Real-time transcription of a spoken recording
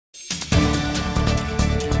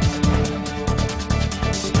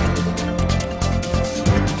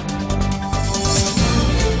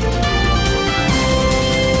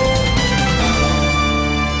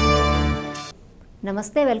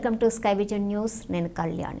నమస్తే, welcome to Sky Vision news. నేను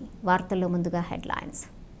కళ్యాణి. వార్తల్లో ముందుగా హెడ్లైన్స్.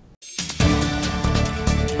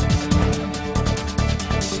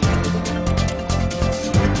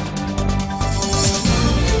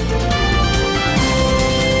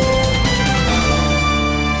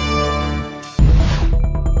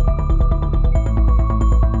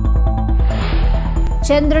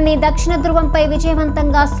 చంద్రుని దక్షిణ ధ్రువంపై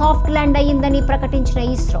విజయవంతంగా సాఫ్ట్ ల్యాండ్ అయ్యిందని ప్రకటించిన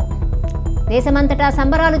ఇస్రో. దేశమంతటా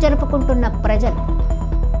సంబరాలు జరుపుకుంటున్న ప్రజలు.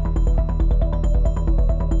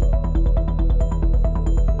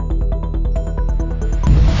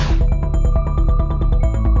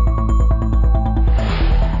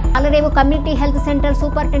 Tallarevu community health centre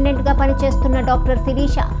superintendent గా పనిచేస్తున్న డాక్టర్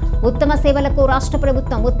శిరీష ఉత్తమ సేవలకు రాష్ట్ర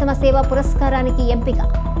ప్రభుత్వం ఉత్తమ సేవా పురస్కారానికి ఎంపిక.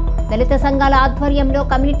 దళిత సంఘాల ఆధ్వర్యంలో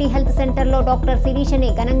కమ్యూనిటీ హెల్త్ సెంటర్లో డాక్టర్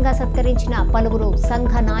శిరీషని ఘనంగా సత్కరించిన పలువురు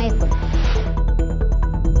సంఘ నాయకులు.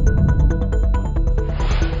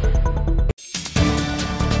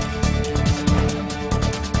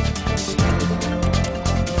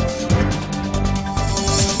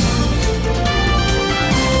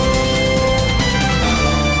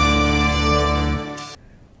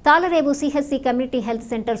 Tallarevu CHC community health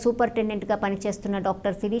centre superintendent గా పనిచేస్తున్న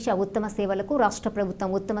డాక్టర్ శిరీష ఉత్తమ సేవలకు రాష్ట్ర ప్రభుత్వం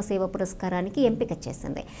ఉత్తమ సేవ పురస్కారానికి ఎంపిక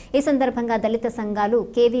చేసింది. ఈ సందర్భంగా దళిత సంఘాలు,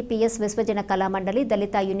 కేవీపీఎస్ విశ్వజన కళామండలి,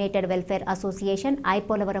 దళిత యునైటెడ్ వెల్ఫేర్ అసోసియేషన్,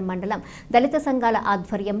 ఐపోలవరం మండలం దళిత సంఘాల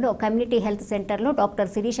ఆధ్వర్యంలో కమ్యూనిటీ హెల్త్ సెంటర్లో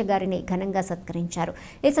డాక్టర్ శిరీష గారిని ఘనంగా సత్కరించారు.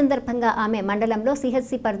 ఈ సందర్భంగా ఆమె మండలంలో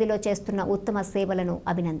సిహెచ్సి పరిధిలో చేస్తున్న ఉత్తమ సేవలను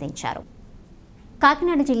అభినందించారు.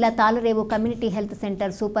 కాకినాడ జిల్లా Tallarevu community health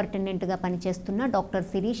centre superintendent గా పనిచేస్తున్న డాక్టర్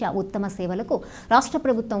శిరీష ఉత్తమ సేవలకు రాష్ట్ర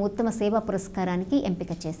ప్రభుత్వం ఉత్తమ సేవా పురస్కారానికి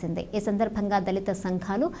ఎంపిక చేసింది. ఈ సందర్భంగా దళిత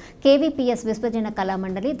సంఘాలు, కేవీపీఎస్ విశ్వజన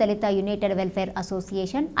కళామండలి, దళిత యునైటెడ్ వెల్ఫేర్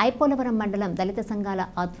అసోసియేషన్, ఐపోలవరం మండలం దళిత సంఘాల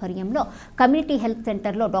ఆధ్వర్యంలో కమ్యూనిటీ హెల్త్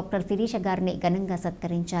సెంటర్లో డాక్టర్ శిరీష గారిని ఘనంగా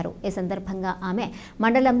సత్కరించారు. ఈ సందర్భంగా ఆమె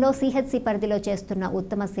మండలంలో సిహెచ్సి పరిధిలో చేస్తున్న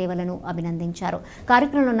ఉత్తమ సేవలను అభినందించారు.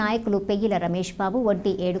 కార్యక్రమంలో నాయకులు పెయ్యిల రమేష్ బాబు,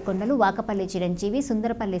 వడ్డీ ఏడుకొండలు, వాకపల్లి చిరంజీవి,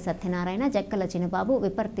 సుందరపల్లి సత్యనారాయణ, జక్కల చిన్నబాబు,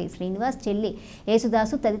 విపర్తి శ్రీనివాస్, చెల్లి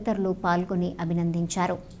యేసుదాసు తదితరులు పాల్గొని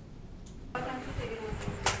అభినందించారు.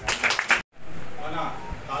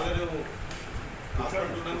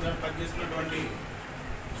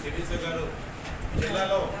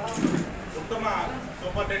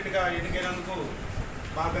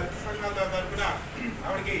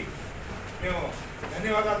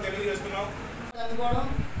 ధన్యవాదాలు తెలియజేస్తున్నాం.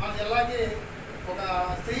 మన జిల్లాకి ఒక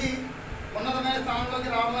స్త్రీ ఉన్నతమైన స్థానంలోకి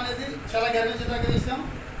రావడం అనేది చాలా గర్వించదగ్గ విషయం.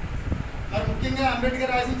 మరి ముఖ్యంగా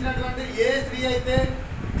అంబేద్కర్ ఆశించినటువంటి ఏ స్త్రీ అయితే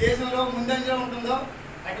దేశంలో ముందంజలో ఉంటుందో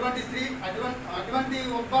అటువంటి స్త్రీ అటువంటి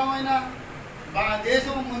ఉద్భవమైన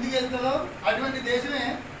దేశం ముందుకు వెళ్తుందో అటువంటి దేశమే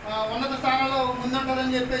ఉన్నత స్థానంలో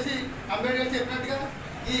ముందుంటుందని చెప్పేసి అంబేద్కర్ చెప్పినట్టుగా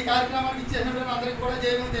ఈ కార్యక్రమానికి ఇచ్చేసినటువంటి అందరికీ కూడా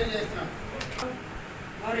జయము తెలియజేస్తున్నాను.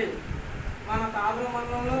 మరి మన తాళరేవు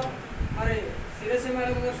మండలంలో మరి సిరసి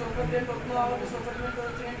మేడం గారు సూపరింటెండెంట్ ఉత్తమ వాళ్ళకి సూపరింటెండెంట్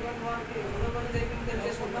వచ్చినటువంటి వారికి హృదయపూర్వక జైలు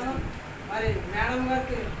తెలియజేసుకుంటాను. మరి మేడం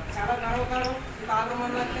గారికి చాలా గర్వకారం ఈ తాళరేవు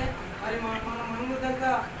మండలానికి. మరి మన మనుగు దగ్గర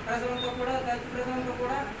ప్రజలంతా కూడా దళిత ప్రజలంతా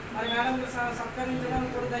కూడా మరి మేడం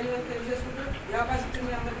సత్కరించడానికి కూడా ధన్యవాదాలు తెలియజేసుకుంటూ ఈ అవకాశం ఇచ్చి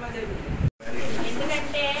మీ అందరికీ నా జైలు.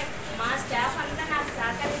 ఎందుకంటే మా స్టాఫ్ అంతా నాకు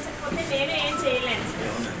సహకరించకపోతే నేను ఏం చేయలేను.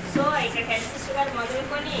 సో ఇక్కడ హెల్త్ సిస్టర్ గారు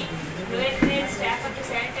మొదలుకొని యూఎన్ స్టాఫ్ అంతా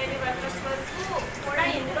శానిటరీ వర్కర్స్ వరకు కూడా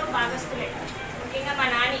ఇందులో భాగస్తులే. ముఖ్యంగా మా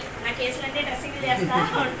నాని నా కేసులంటే డ్రెస్సింగ్ చేస్తా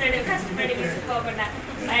ఉంటాడు, కష్టపడి విసుకోకుండా.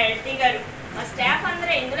 మా ఎల్టీ గారు, మా స్టాఫ్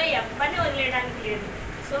అందరూ ఇందులో ఎవరిని వదిలేయడానికి లేదు.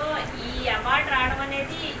 సో ఈ అవార్డు రావడం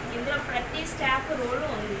అనేది ఇందులో ప్రతి స్టాఫ్ రోలు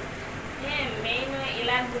ఉంది. మెయిన్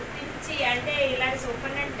ఇలా గుర్తించి అంటే ఇలాంటి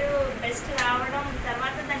సూపరింటెండెంట్ బెస్ట్ రావడం,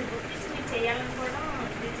 తర్వాత దాన్ని గుర్తించి మీరు చేయాలనుకోవడం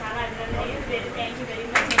ఇది చాలా అభినందనీయం. Thank you very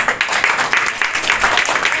much.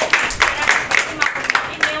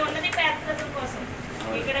 మేము ఉన్నది పేద ప్రజల కోసం.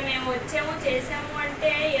 ఇక్కడ మేము వచ్చాము చేసాము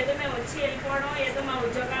అంటే ఏదో మేము వచ్చి వెళ్ళిపోవడం, ఏదో మా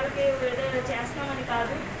ఉద్యోగాలకి ఏదో చేస్తామని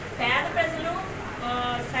కాదు. పేద ప్రజలు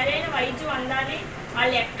సరైన వైద్యం అందాలి,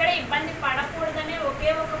 వాళ్ళు ఎక్కడ ఇబ్బంది పడకూడదనే ఒకే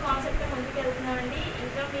ఒక కాన్సెప్ట్ ముందుకు వెళ్తున్నామండి.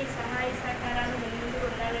 ఇంకా మీ సహాయ సహకారాలు ముందు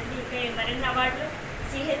ఉండాలండి. ఇంకా మరిన్ని అవార్డులు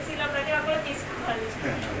సిహెచ్సిలో ప్రతి ఒక్కరు తీసుకోవాలి.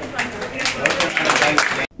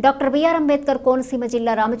 డాక్టర్ బిఆర్ అంబేద్కర్ కోనసీమ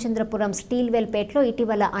జిల్లా రామచంద్రపురం స్టీల్ వెల్ పేటలో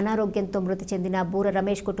ఇటీవల అనారోగ్యంతో మృతి చెందిన బూర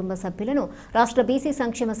రమేష్ కుటుంబ సభ్యులను రాష్ట్ర బీసీ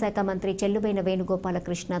సంక్షేమ శాఖ మంత్రి చెల్లుబైన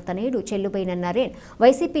వేణుగోపాలకృష్ణ తనయుడు చెల్లుబైన నరేన్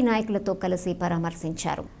వైసీపీ నాయకులతో కలిసి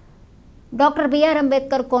పరామర్శించారు. డాక్టర్ బిఆర్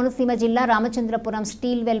అంబేద్కర్ కోనసీమ జిల్లా రామచంద్రపురం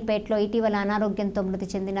స్టీల్ వెల్పేట్లో ఇటీవల అనారోగ్యంతో మృతి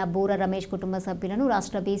చెందిన బూర రమేష్ కుటుంబ సభ్యులను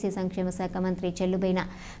రాష్ట్ర బీసీ సంక్షేమ శాఖ మంత్రి చెల్లుబైన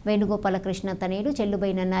వేణుగోపాలకృష్ణ తనయుడు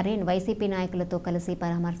చెల్లుబైన నరేన్ వైసీపీ నాయకులతో కలిసి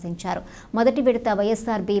పరామర్శించారు. మొదటి విడత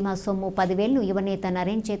వైఎస్ఆర్ బీమా సొమ్ము 10,000ను యువనేత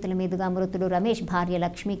నరేన్ చేతుల మీదుగా మృతుడు రమేష్ భార్య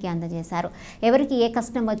లక్ష్మికి అందజేశారు. ఎవరికి ఏ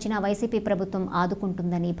కష్టం వచ్చినా వైసీపీ ప్రభుత్వం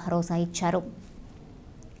ఆదుకుంటుందని భరోసా ఇచ్చారు.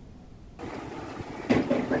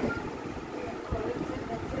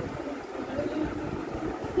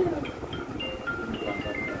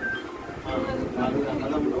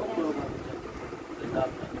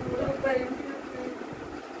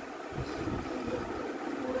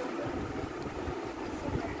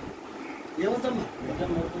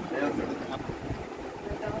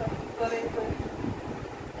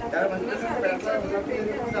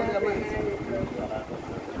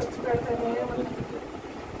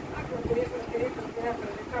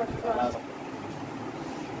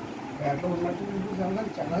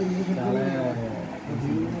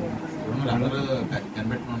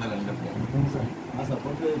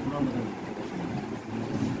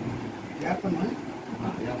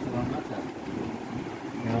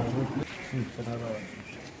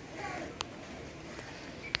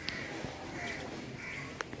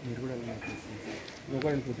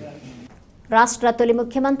 రాష్ట్ర తొలి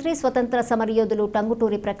ముఖ్యమంత్రి స్వతంత్ర సమరయోధులు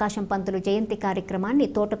టంగుటూరి ప్రకాశం పంతులు జయంతి కార్యక్రమాన్ని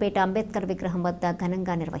తోటపేట అంబేద్కర్ విగ్రహం వద్ద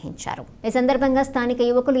ఘనంగా నిర్వహించారు. ఈ సందర్భంగా స్థానిక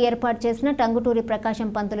యువకులు ఏర్పాటు చేసిన టంగుటూరి ప్రకాశం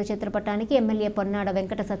పంతులు చిత్రపటానికి ఎమ్మెల్యే పొన్నాడ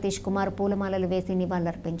వెంకట సతీష్ కుమార్ పూలమాలలు వేసి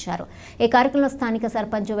నివాళులర్పించారు. ఈ కార్యక్రమంలో స్థానిక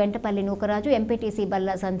సర్పంచ్ వెంటపల్లి నూకరాజు, ఎంపీటీసీ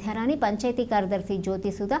బల్లా సంధ్యారాణి, పంచాయతీ కార్యదర్శి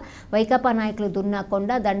జ్యోతిసుధ, వైకాపా నాయకులు దున్నా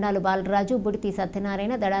కొండ, దండాలు బాలరాజు, బుడితి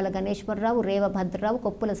సత్యనారాయణ, దడాల గణేశ్వరరావు, రేవ భద్రరావు,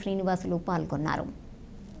 కొప్పుల శ్రీనివాసులు పాల్గొన్నారు.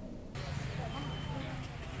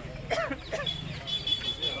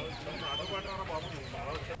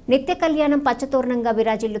 నిత్య కళ్యాణం పచ్చతోరణంగా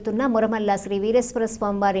విరాజిల్లుతున్న మురమల్ల శ్రీ వీరేశ్వర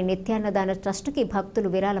స్వామివారి నిత్యాన్నదాన ట్రస్టుకి భక్తులు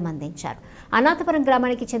విరాళం అందించారు. అనాథపురం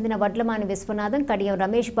గ్రామానికి చెందిన వడ్లమాని విశ్వనాథం, కడియం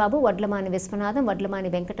రమేష్ బాబు, వడ్లమాని విశ్వనాథం, వడ్లమాని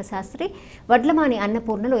వెంకట శాస్త్రి, వడ్లమాని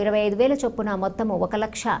అన్నపూర్ణలు 25,000 చొప్పున మొత్తము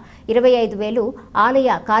 1,25,000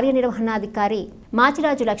 ఆలయ కార్యనిర్వహణాధికారి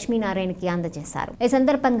మాచిరాజు లక్ష్మీనారాయణకి అందజేశారు. ఈ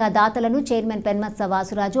సందర్భంగా దాతలను చైర్మన్ పెన్మత్స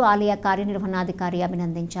వాసురాజు, ఆలయ కార్యనిర్వహణాధికారి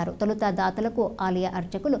అభినందించారు. తొలుత దాతలకు ఆలయ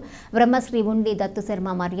అర్చకులు బ్రహ్మశ్రీ ఉండి దత్తు శర్మ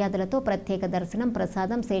మర్యాదలతో ప్రత్యేక దర్శనం,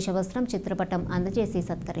 ప్రసాదం, శేషవస్త్రం, చిత్రపటం అందజేసి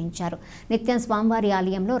సత్కరించారు. నిత్యం స్వామివారి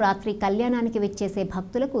ఆలయంలో రాత్రి కళ్యాణానికి విచ్చేసే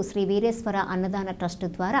భక్తులకు శ్రీ వీరేశ్వర అన్నదాన ట్రస్టు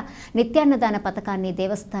ద్వారా నిత్యాన్నదాన పథకాన్ని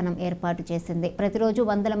దేవస్థానం ఏర్పాటు చేసింది. ప్రతిరోజు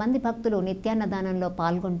 100 మంది భక్తులు నిత్యాన్నదానంలో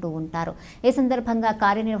పాల్గొంటూ ఉంటారు. ఈ సందర్భంగా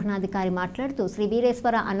కార్యనిర్వహణాధికారి మాట్లాడుతూ శ్రీ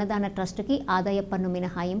వీరేశ్వర అన్నదాన ట్రస్టుకి ఆదాయ పన్ను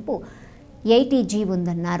మినహాయింపు 80G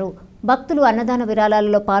ఉందన్నారు. భక్తులు అన్నదాన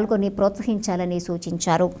విరాళాలలో పాల్గొని ప్రోత్సహించాలని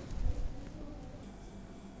సూచించారు.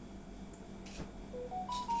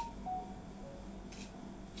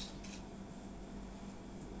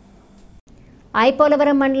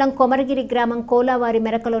 ఐపోలవరం మండలం కొమరగిరి గ్రామం కోలావారి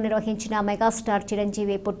మెరకలో నిర్వహించిన మెగాస్టార్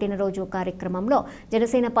చిరంజీవి పుట్టినరోజు కార్యక్రమంలో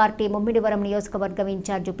జనసేన పార్టీ ముమ్మిడివరం నియోజకవర్గం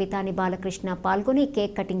ఇన్ఛార్జి పితాని బాలకృష్ణ పాల్గొని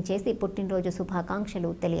కేక్ కటింగ్ చేసి పుట్టినరోజు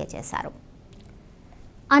శుభాకాంక్షలు తెలియజేశారు.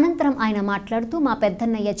 అనంతరం ఆయన మాట్లాడుతూ మా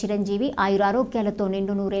పెద్దన్నయ్య చిరంజీవి ఆయురారోగ్యాలతో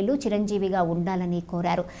నిండు నూరేళ్లు చిరంజీవిగా ఉండాలని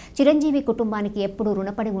కోరారు. చిరంజీవి కుటుంబానికి ఎప్పుడూ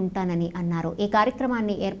రుణపడి ఉంటానని అన్నారు. ఈ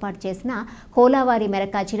కార్యక్రమాన్ని ఏర్పాటు చేసిన కోలావారి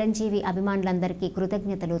మెరక చిరంజీవి అభిమానులందరికీ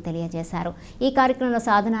కృతజ్ఞతలు తెలియజేశారు. ఈ కార్యక్రమంలో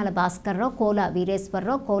సాధనాల భాస్కర్రావు, కోలా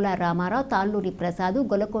వీరేశ్వరరావు, కోలా రామారావు, తాళ్ళూరి ప్రసాదు,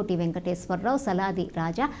 గొలకోటి వెంకటేశ్వరరావు, సలాది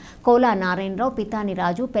రాజా, కోలా నారాయణరావు, పితాని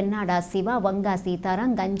రాజు, పెన్నాడ శివ, వంగా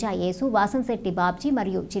సీతారాం, గంజా యేసు, వాసంశెట్టి బాబ్జీ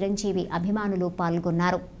మరియు చిరంజీవి అభిమానులు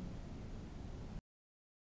పాల్గొన్నారు.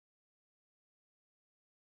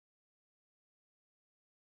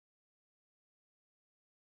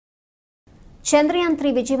 చంద్రయాన్ 3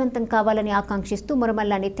 విజయవంతం కావాలని ఆకాంక్షిస్తూ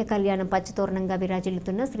మురమల్ల నిత్య కళ్యాణం పచ్చతోరణంగా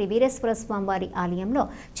విరాజిల్లుతున్న శ్రీ వీరేశ్వర స్వామివారి ఆలయంలో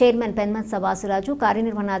చైర్మన్ పెన్మత్స వాసురాజు,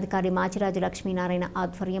 కార్యనిర్వహణాధికారి మాచిరాజు లక్ష్మీనారాయణ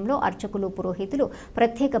ఆధ్వర్యంలో అర్చకులు, పురోహితులు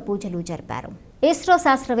ప్రత్యేక పూజలు జరిపారు. ఇస్రో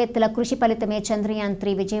శాస్త్రవేత్తల కృషి ఫలితమే చంద్రయాన్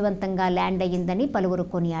 3 విజయవంతంగా ల్యాండ్ అయ్యిందని పలువురు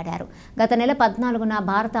కొనియాడారు. గత నెల 14న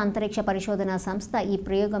భారత అంతరిక్ష పరిశోధనా సంస్థ ఈ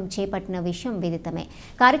ప్రయోగం చేపట్టిన విషయం విదితమే.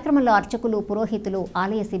 కార్యక్రమంలో అర్చకులు, పురోహితులు,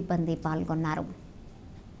 ఆలయ సిబ్బంది పాల్గొన్నారు.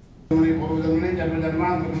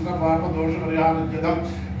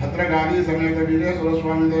 భద్రకాళీ సమేత వీరేశ్వర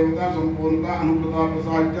స్వామి దేవత సంపూర్ణ అనుకృత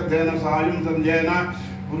ప్రసాద్యన సాయం సంధ్యేన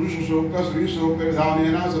పురుష సూక్త శ్రీ సూక్త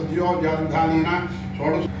విధానేన సద్యోజాధానేన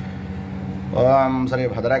షోడశ. ఓం శ్రీ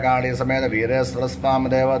భద్రకాళీ సమేత వీరేశ్వర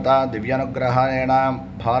స్వామి దేవత దివ్యానుగ్రహేణ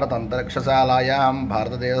భారత అంతరిక్షశాలాయాం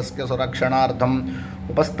భారతదేశస్య సురక్షణార్థం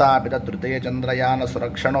ఉపస్థాపిత తృతీయ చంద్రయాన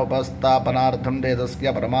సురక్షణ ఉపస్థాపనార్థం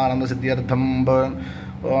దేశస్య పరమానంద సిద్ధ్యర్థం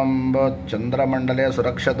ओम चंद्रमंडले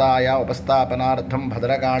सुरक्षताय उपस्थापनार्थं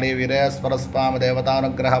भद्रकाली वीरेश्वरस्वामी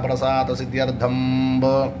देवतानुग्रह प्रसाद सिद्ध्यर्थं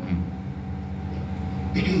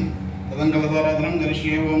तदंगलदाराधनं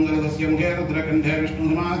गरिष्ये ओम गलदस्य मुखे रुद्रकण्ठे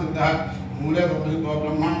विष्णुसमाश्रितः मूले तपसितो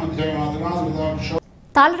ब्रह्मा मध्ये मातृका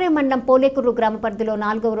తాళరే మండలం పోలేకుర్రు గ్రామ పరిధిలో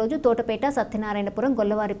 4వ రోజు తోటపేట సత్యనారాయణపురం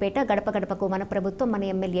గొల్లవారిపేట గడప గడపకు మన ప్రభుత్వం మన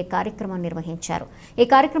ఎమ్మెల్యే కార్యక్రమం నిర్వహించారు. ఈ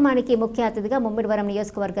కార్యక్రమానికి ముఖ్య అతిథిగా ముమ్మిడివరం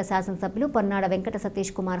నియోజకవర్గ శాసనసభ్యులు పొన్నాడ వెంకట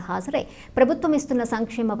సతీష్ కుమార్ హాజరై ప్రభుత్వం ఇస్తున్న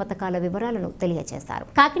సంక్షేమ పథకాల వివరాలను తెలియజేశారు.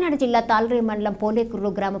 కాకినాడ జిల్లా తాళరే మండలం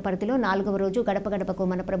పోలేకుర్రు గ్రామ పరిధిలో 4వ రోజు గడప గడపకు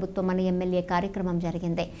మన ప్రభుత్వం మన ఎమ్మెల్యే కార్యక్రమం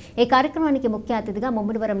జరిగింది. ఈ కార్యక్రమానికి ముఖ్య అతిథిగా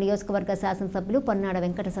ముమ్మిడివరం నియోజకవర్గ శాసనసభ్యులు పొన్నాడ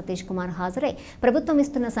వెంకట సతీష్ కుమార్ హాజరై ప్రభుత్వం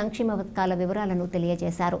ఇస్తున్న సంక్షేమ పథకాల వివరాలను తెలియజేశారు.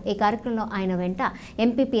 ఈ కార్యక్రమంలో ఆయన వెంట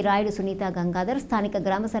ఎంపీపీ రాయుడు సునీత గంగాధర్, స్థానిక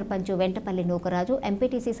గ్రామ సర్పంచ్ వెంటపల్లి నూకరాజు,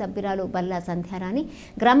 ఎంపీటీసీ సభ్యురాలు బల్లా సంధ్యారాణి,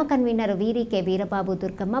 గ్రామ కన్వీనర్ వీరికే వీరబాబు,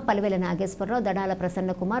 దుర్గమ్మ, పలివెల నాగేశ్వరరావు, దడాల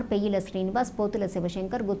ప్రసన్నకుమార్, పెయ్యిల శ్రీనివాస్, పోతుల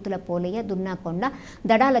శివశంకర్, గుత్తుల పోలయ్య, దున్నాకొండ,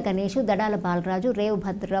 దడాల గణేష్, దడాల బాలరాజు, రేవు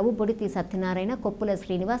భద్రరావు, బుడితి సత్యనారాయణ, కొప్పుల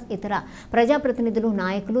శ్రీనివాస్, ఇతర ప్రజాప్రతినిధులు,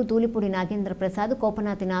 నాయకులు, దూలిపూడి నాగేంద్ర ప్రసాద్,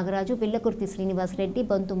 కోపనాతి నాగరాజు, బిల్లకుర్తి శ్రీనివాస్ రెడ్డి,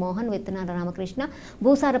 బొంతు మోహన్, విత్తనాల రామకృష్ణ,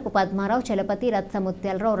 భూసారపు పద్మారావు, చలపతి, రత్స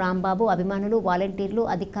ముత్యాలరావు, రాంబాబు, అభిమానులు, వాలంటీర్లు,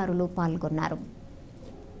 అధికారులు పాల్గొన్నారు.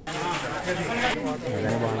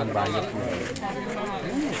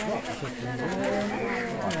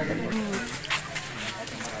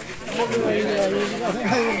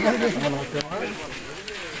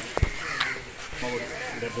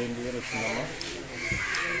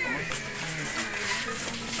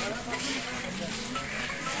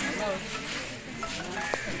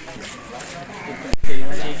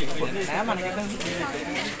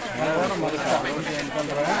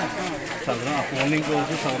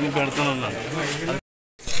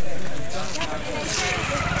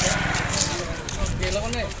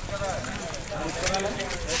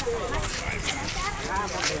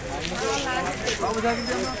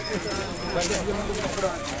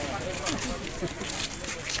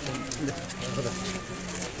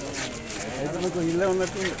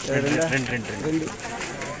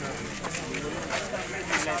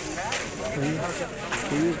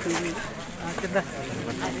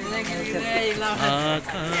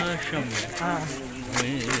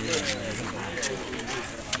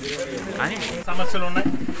 సమస్యలు ఉన్నాయి.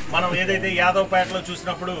 మనం ఏదైతే యాదవపేటలో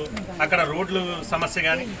చూసినప్పుడు అక్కడ రోడ్లు సమస్య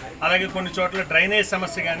కానీ, అలాగే కొన్ని చోట్ల డ్రైనేజ్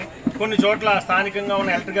సమస్య కానీ, కొన్ని చోట్ల స్థానికంగా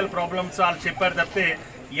ఉన్న ఎలక్ట్రికల్ ప్రాబ్లమ్స్ వాళ్ళు చెప్పారు తప్పితే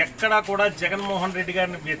ఎక్కడా కూడా జగన్మోహన్ రెడ్డి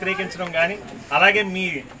గారిని వ్యతిరేకించడం కానీ, అలాగే మీ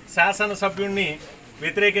శాసనసభ్యుడిని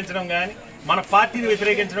వ్యతిరేకించడం కానీ, మన పార్టీని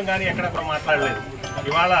వ్యతిరేకించడం కానీ ఎక్కడ కూడా మాట్లాడలేదు.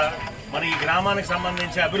 ఇవాళ మన ఈ గ్రామానికి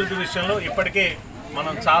సంబంధించి అభివృద్ధి విషయంలో ఇప్పటికే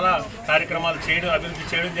మనం చాలా కార్యక్రమాలు అభివృద్ధి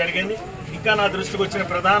చేయడం జరిగింది. ఇంకా నా దృష్టికి వచ్చిన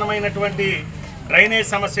ప్రధానమైనటువంటి డ్రైనేజ్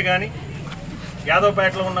సమస్య కానీ,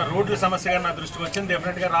 యాదవపేటలో ఉన్న రోడ్ల సమస్య కానీ నా దృష్టికి వచ్చింది.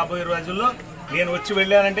 డెఫినెట్గా రాబోయే రోజుల్లో నేను వచ్చి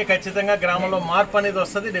వెళ్ళానంటే ఖచ్చితంగా గ్రామంలో మార్పు అనేది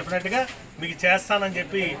వస్తుంది. డెఫినెట్గా మీకు చేస్తానని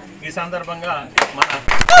చెప్పి ఈ సందర్భంగా మన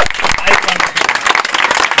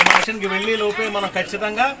మిషన్కి వెళ్ళే లోపే మనం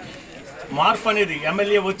ఖచ్చితంగా మార్పు అనేది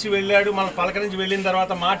ఎమ్మెల్యే వచ్చి వెళ్ళాడు, మన పలకరించి వెళ్ళిన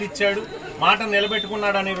తర్వాత మాట ఇచ్చాడు, మాట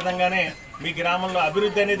నిలబెట్టుకున్నాడు అనే విధంగానే మీ గ్రామంలో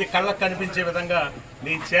అభివృద్ధి అనేది కళ్ళకు కనిపించే విధంగా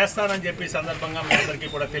నేను చేస్తానని చెప్పి సందర్భంగా మీ అందరికీ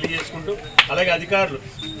కూడా తెలియజేసుకుంటూ, అలాగే అధికారులు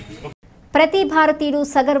ప్రతి భారతీయుడు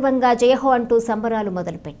సగర్వంగా జయహో అంటూ సంబరాలు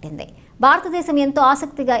మొదలుపెట్టింది. భారతదేశం ఎంతో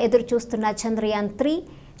ఆసక్తిగా ఎదురుచూస్తున్న చంద్రయాన్ 3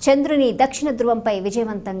 చంద్రుని దక్షిణ ధ్రువంపై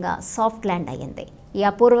విజయవంతంగా సాఫ్ట్ ల్యాండ్ అయ్యింది. ఈ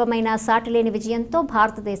అపూర్వమైన సాటిలేని విజయంతో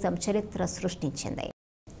భారతదేశం చరిత్ర సృష్టించింది.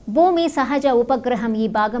 భూమి సహజ ఉపగ్రహం ఈ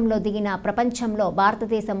భాగంలో దిగిన ప్రపంచంలో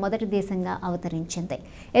భారతదేశం మొదటి దేశంగా అవతరించింది.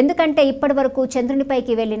 ఎందుకంటే ఇప్పటివరకు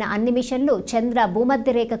చంద్రునిపైకి వెళ్లిన అన్ని మిషన్లు చంద్ర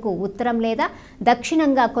భూమధ్య రేఖకు ఉత్తరం లేదా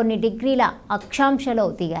దక్షిణంగా కొన్ని డిగ్రీల అక్షాంశలో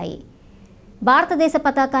దిగాయి. భారతదేశ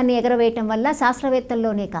పతాకాన్ని ఎగరవేయటం వల్ల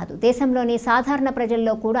శాస్త్రవేత్తల్లోనే కాదు, దేశంలోని సాధారణ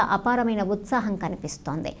ప్రజల్లో కూడా అపారమైన ఉత్సాహం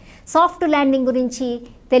కనిపిస్తోంది. సాఫ్ట్ ల్యాండింగ్ గురించి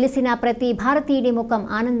తెలిసిన ప్రతి భారతీయుడి ముఖం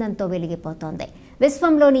ఆనందంతో వెలిగిపోతోంది.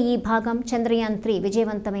 విశ్వంలోని ఈ భాగం చంద్రయాన్ 3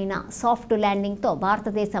 విజయవంతమైన సాఫ్ట్ ల్యాండింగ్తో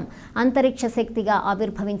భారతదేశం అంతరిక్ష శక్తిగా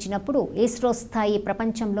ఆవిర్భవించినప్పుడు ఇస్రో స్థాయి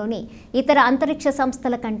ప్రపంచంలోని ఇతర అంతరిక్ష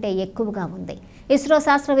సంస్థల కంటే ఎక్కువగా ఉంది. ఇస్రో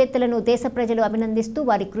శాస్త్రవేత్తలను దేశ ప్రజలు అభినందిస్తూ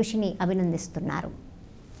వారి కృషిని అభినందిస్తున్నారు.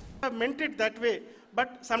 Meant it that way, but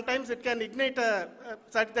sometimes it can ignite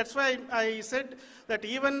that's why I said that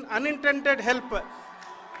even unintended help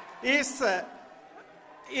is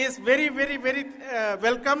very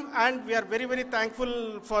welcome, and we are very thankful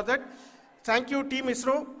for that. Thank you team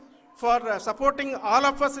ISRO for supporting all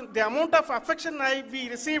of us. The amount of affection we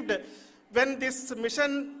received when this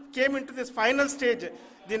mission came into this final stage,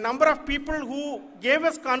 the number of people who gave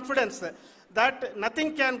us confidence that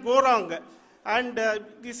nothing can go wrong, and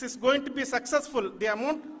this is going to be successful.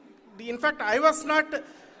 In fact, I was not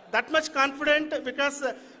that much confident because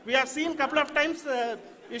we have seen a couple of times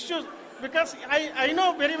issues, because I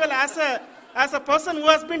know very well as a person who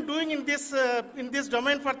has been doing in this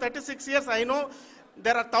domain for 36 years, I know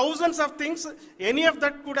there are thousands of things. Any of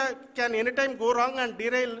that can anytime go wrong and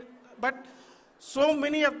derail. But so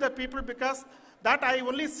many of the people, because that I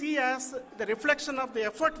only see as the reflection of the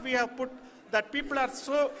effort we have put, that people are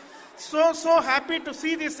so happy to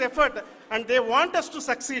see this effort and they want us to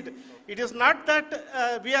succeed. It is not that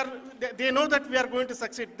they know that we are going to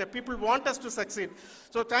succeed. The people want us to succeed.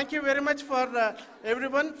 So thank you very much for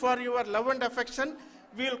everyone for your love and affection.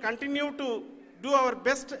 We will continue to do our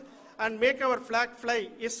best and make our flag fly,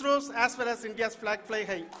 ISRO's as well as India's flag fly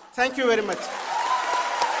high. Thank you very much.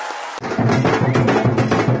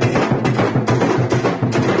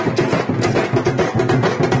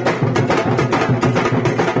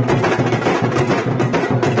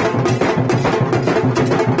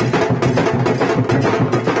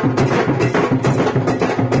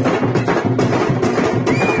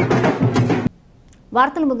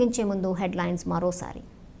 వార్తలు ముగించే ముందు headlines మరోసారి.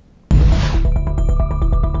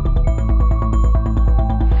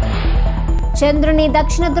 చంద్రుని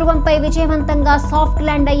దక్షిణ ధ్రువంపై విజయవంతంగా soft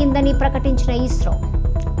land అయ్యిందని ప్రకటించిన ఇస్రో.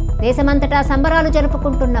 దేశమంతటా సంబరాలు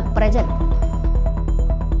జరుపుకుంటున్న ప్రజలు.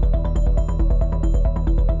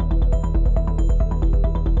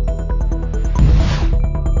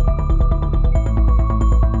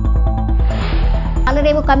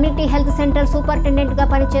 అలరేవు కమ్యూనిటీ హెల్త్ సెంటర్ సూపరింటెండెంట్ గా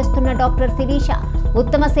పనిచేస్తున్న డాక్టర్ శిరీష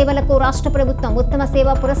ఉత్తమ సేవలకు రాష్ట్ర ప్రభుత్వం ఉత్తమ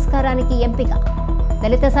సేవా పురస్కారానికి ఎంపిక.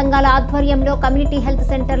 దళిత సంఘాల ఆధ్వర్యంలో కమ్యూనిటీ హెల్త్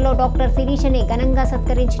సెంటర్లో డాక్టర్ శిరీషని ఘనంగా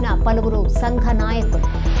సత్కరించిన పలువురు సంఘ నాయకులు.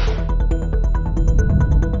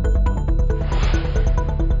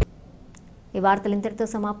 ఈ వార్తలు ఇంతటితో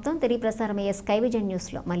సమాప్తం. తిరిగి ప్రసారమయ్యే స్కైవిజన్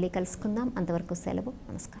న్యూస్లో మళ్ళీ కలుసుకుందాం. అంతవరకు సెలవు.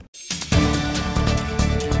 నమస్కారం.